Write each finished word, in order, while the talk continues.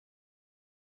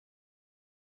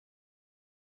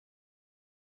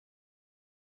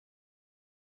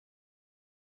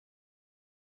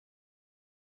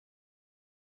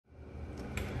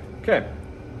Okay,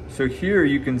 so here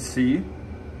you can see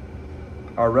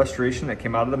our restoration that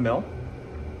came out of the mill.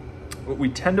 What we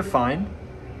tend to find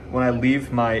when I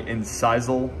leave my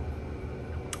incisal,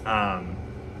 my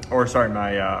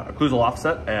occlusal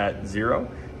offset at 0,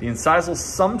 the incisal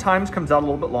sometimes comes out a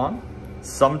little bit long,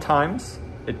 sometimes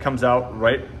it comes out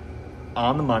right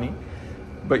on the money,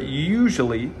 but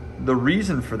usually the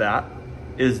reason for that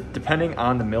is depending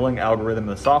on the milling algorithm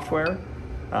of the software.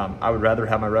 I would rather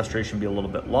have my restoration be a little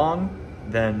bit long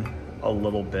than a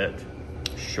little bit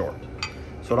short.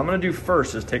 So what I'm gonna do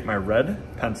first is take my red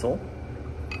pencil,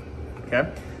 okay?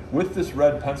 With this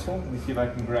red pencil, let me see if I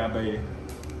can grab a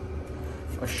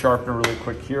sharpener really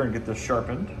quick here and get this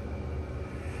sharpened.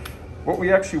 What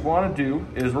we actually wanna do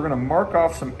is we're gonna mark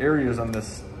off some areas on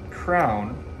this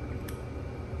crown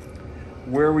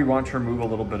where we want to remove a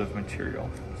little bit of material.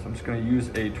 So I'm just gonna use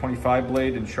a 25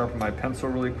 blade and sharpen my pencil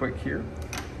really quick here.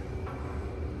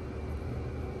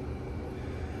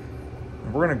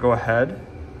 And we're gonna go ahead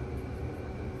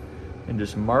and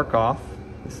just mark off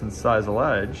this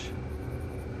incisal edge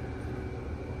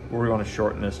where we want to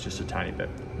shorten this just a tiny bit.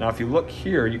 Now, if you look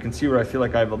here, you can see where I feel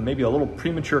like I have maybe a little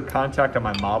premature contact on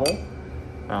my model.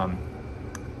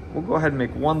 We'll go ahead and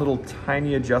make one little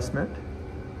tiny adjustment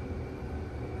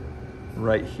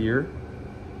right here,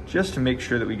 just to make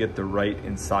sure that we get the right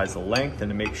incisal length and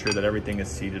to make sure that everything is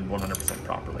seated 100%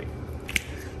 properly.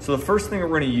 So the first thing that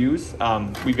we're going to use,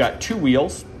 we've got 2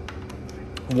 wheels.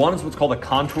 One is what's called a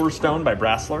contour stone by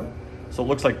Brasseler. So it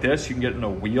looks like this. You can get it in a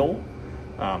wheel,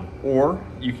 or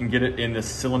you can get it in this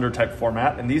cylinder type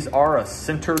format. And these are a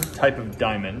sintered type of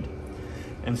diamond.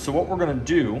 And so what we're gonna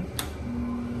do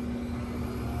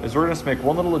is we're gonna just make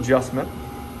one little adjustment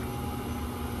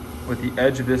with the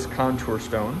edge of this contour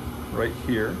stone right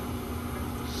here.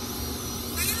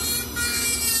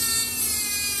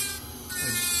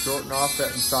 And shorten off that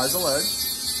incisal edge.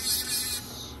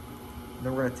 And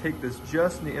then we're gonna take this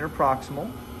just in the interproximal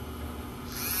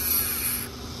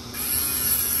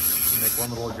and make one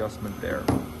little adjustment there.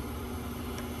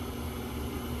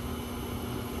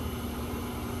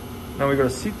 Now we go to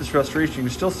seat this restoration. You can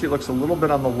still see it looks a little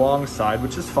bit on the long side,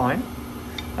 which is fine.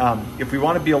 If we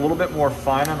want to be a little bit more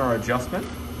fine on our adjustment,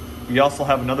 we also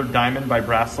have another diamond by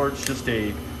Brasseler. It's just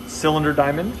a cylinder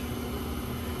diamond.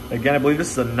 Again, I believe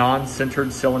this is a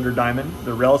non-sintered cylinder diamond.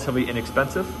 They're relatively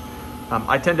inexpensive.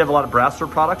 I tend to have a lot of Brasseler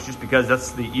products just because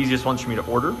that's the easiest ones for me to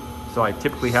order. So I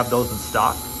typically have those in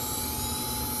stock.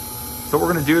 So what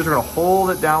we're gonna do is we're gonna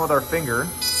hold it down with our finger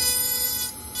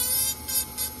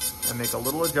and make a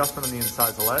little adjustment on the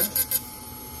incisal edge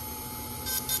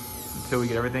until we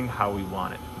get everything how we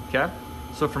want it, okay?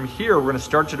 So from here, we're gonna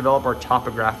start to develop our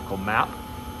topographical map.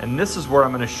 And this is where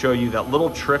I'm gonna show you that little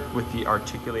trick with the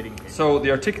articulating paper. So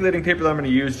the articulating paper that I'm gonna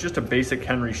use is just a basic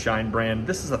Henry Schein brand.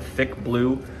 This is a thick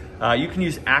blue. You can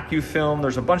use AccuFilm.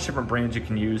 There's a bunch of different brands you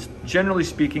can use. Generally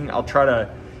speaking, I'll try to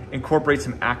incorporate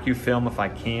some AccuFilm if I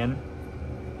can.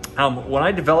 When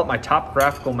I develop my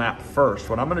topographical map first,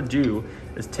 what I'm gonna do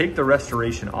is take the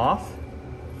restoration off,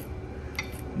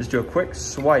 just do a quick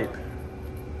swipe,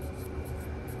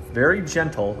 very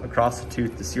gentle across the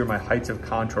tooth to see where my heights of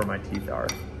contour of my teeth are.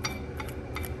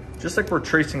 Just like we're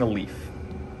tracing a leaf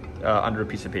under a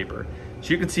piece of paper.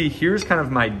 So you can see here's kind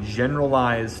of my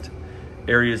generalized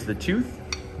areas of the tooth.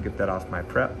 Get that off my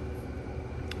prep,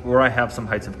 where I have some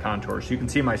heights of contour. So you can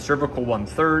see my cervical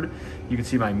 1/3, you can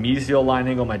see my mesial line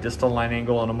angle, my distal line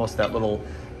angle, and almost that little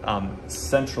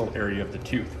central area of the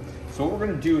tooth. So what we're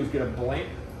gonna do is get a blank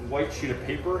white sheet of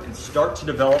paper and start to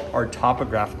develop our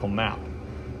topographical map.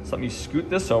 So let me scoot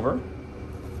this over.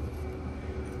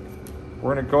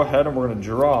 We're gonna go ahead and we're gonna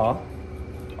draw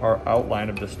our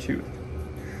outline of this tooth.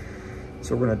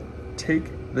 So we're gonna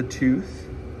take the tooth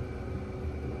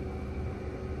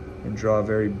and draw a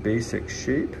very basic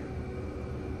shape.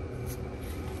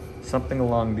 Something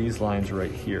along these lines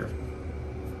right here.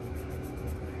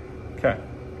 Okay.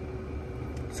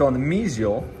 So on the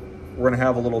mesial, we're gonna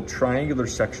have a little triangular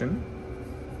section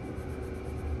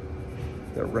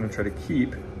that we're gonna try to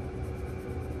keep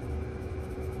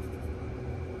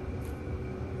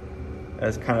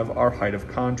as kind of our height of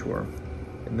contour.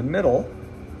 In the middle,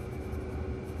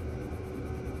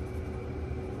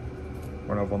 we're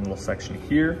gonna have one little section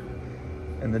here.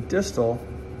 And the distal,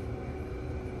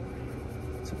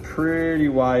 it's a pretty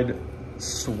wide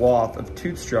swath of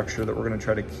tooth structure that we're gonna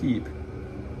try to keep.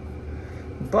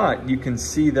 But you can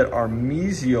see that our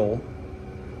mesial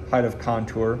height of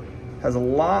contour has a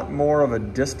lot more of a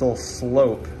distal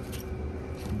slope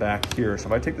back here. So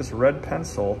if I take this red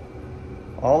pencil,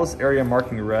 all this area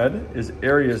marking red is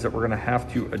areas that we're gonna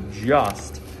have to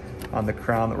adjust on the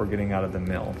crown that we're getting out of the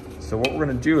mill. So what we're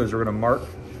gonna do is we're gonna mark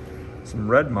some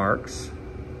red marks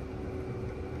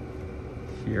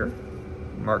here,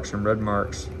 some red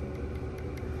marks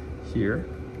here,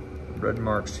 red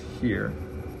marks here.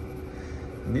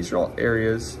 And these are all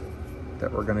areas that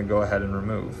we're gonna go ahead and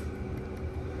remove.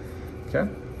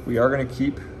 Okay, we are gonna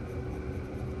keep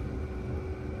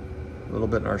a little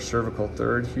bit in our cervical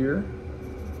third here.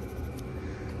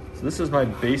 So this is my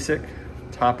basic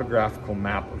topographical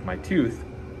map of my tooth,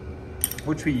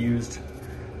 which we used,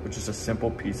 which is a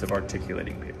simple piece of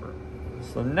articulating paper.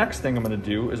 So the next thing I'm gonna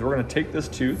do is we're gonna take this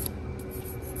tooth,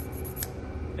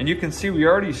 and you can see we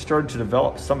already started to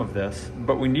develop some of this,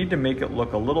 but we need to make it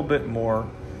look a little bit more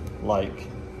like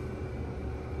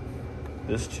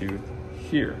this tooth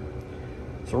here.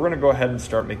 So we're gonna go ahead and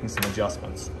start making some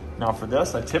adjustments. Now for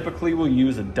this, I typically will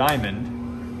use a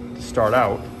diamond to start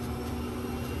out.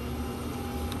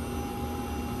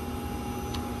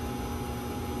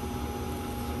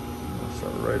 I'll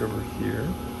start right over here.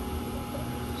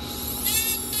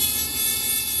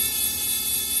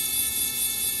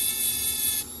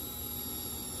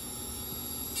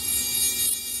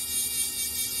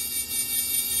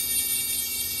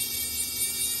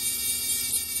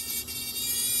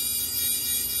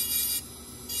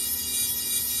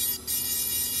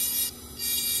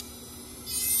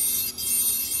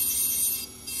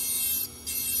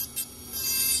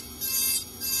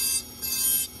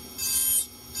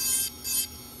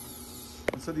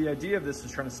 So the idea of this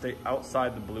is trying to stay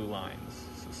outside the blue lines.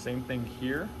 So same thing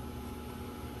here.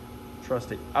 Try to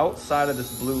stay outside of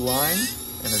this blue line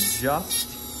and adjust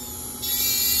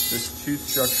this tooth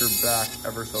structure back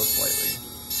ever so slightly.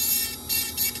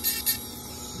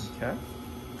 Okay.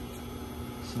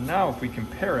 So now if we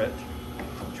compare it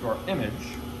to our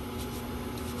image,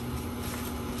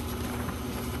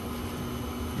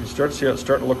 you start to see how it's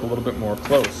starting to look a little bit more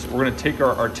close. We're going to take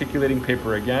our articulating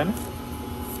paper again.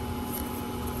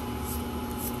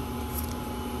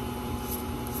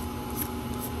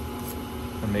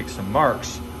 And make some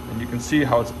marks, and you can see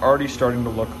how it's already starting to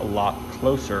look a lot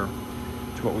closer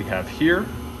to what we have here,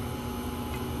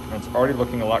 and it's already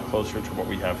looking a lot closer to what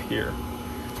we have here.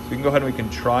 So we can go ahead and we can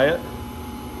try it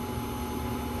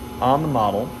on the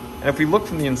model, and if we look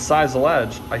from the incisal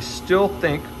edge, I still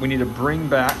think we need to bring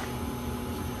back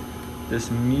this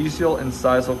mesial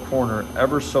incisal corner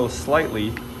ever so slightly,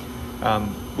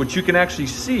 which you can actually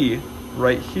see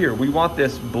right here. We want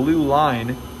this blue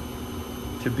line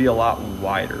to be a lot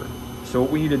wider. So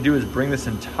what we need to do is bring this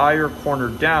entire corner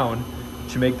down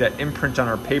to make that imprint on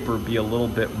our paper be a little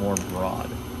bit more broad.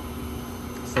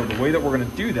 So the way that we're gonna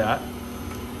do that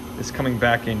is coming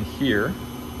back in here.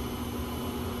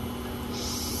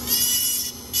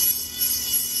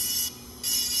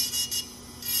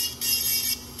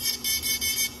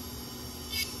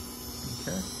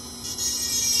 Okay.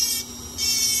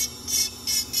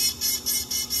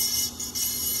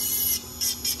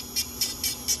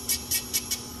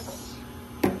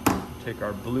 Take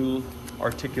our blue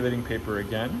articulating paper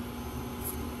again,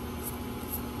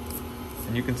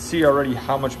 and you can see already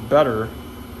how much better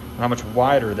and how much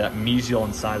wider that mesial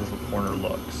incisal corner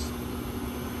looks.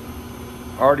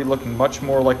 Already looking much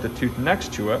more like the tooth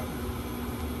next to it.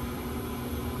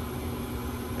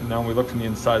 And now when we look from the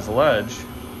incisal edge,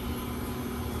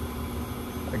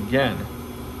 again,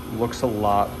 looks a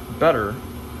lot better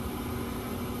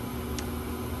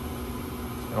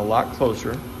and a lot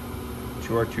closer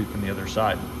to our tooth on the other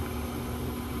side.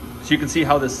 So you can see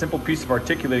how this simple piece of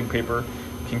articulating paper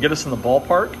can get us in the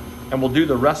ballpark, and we'll do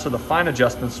the rest of the fine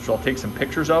adjustments, which I'll take some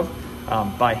pictures of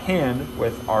by hand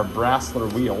with our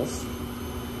Brassler wheels,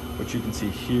 which you can see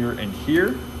here and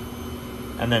here,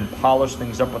 and then polish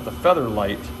things up with the feather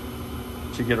light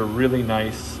to get a really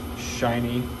nice,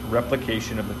 shiny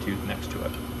replication of the tooth next to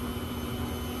it.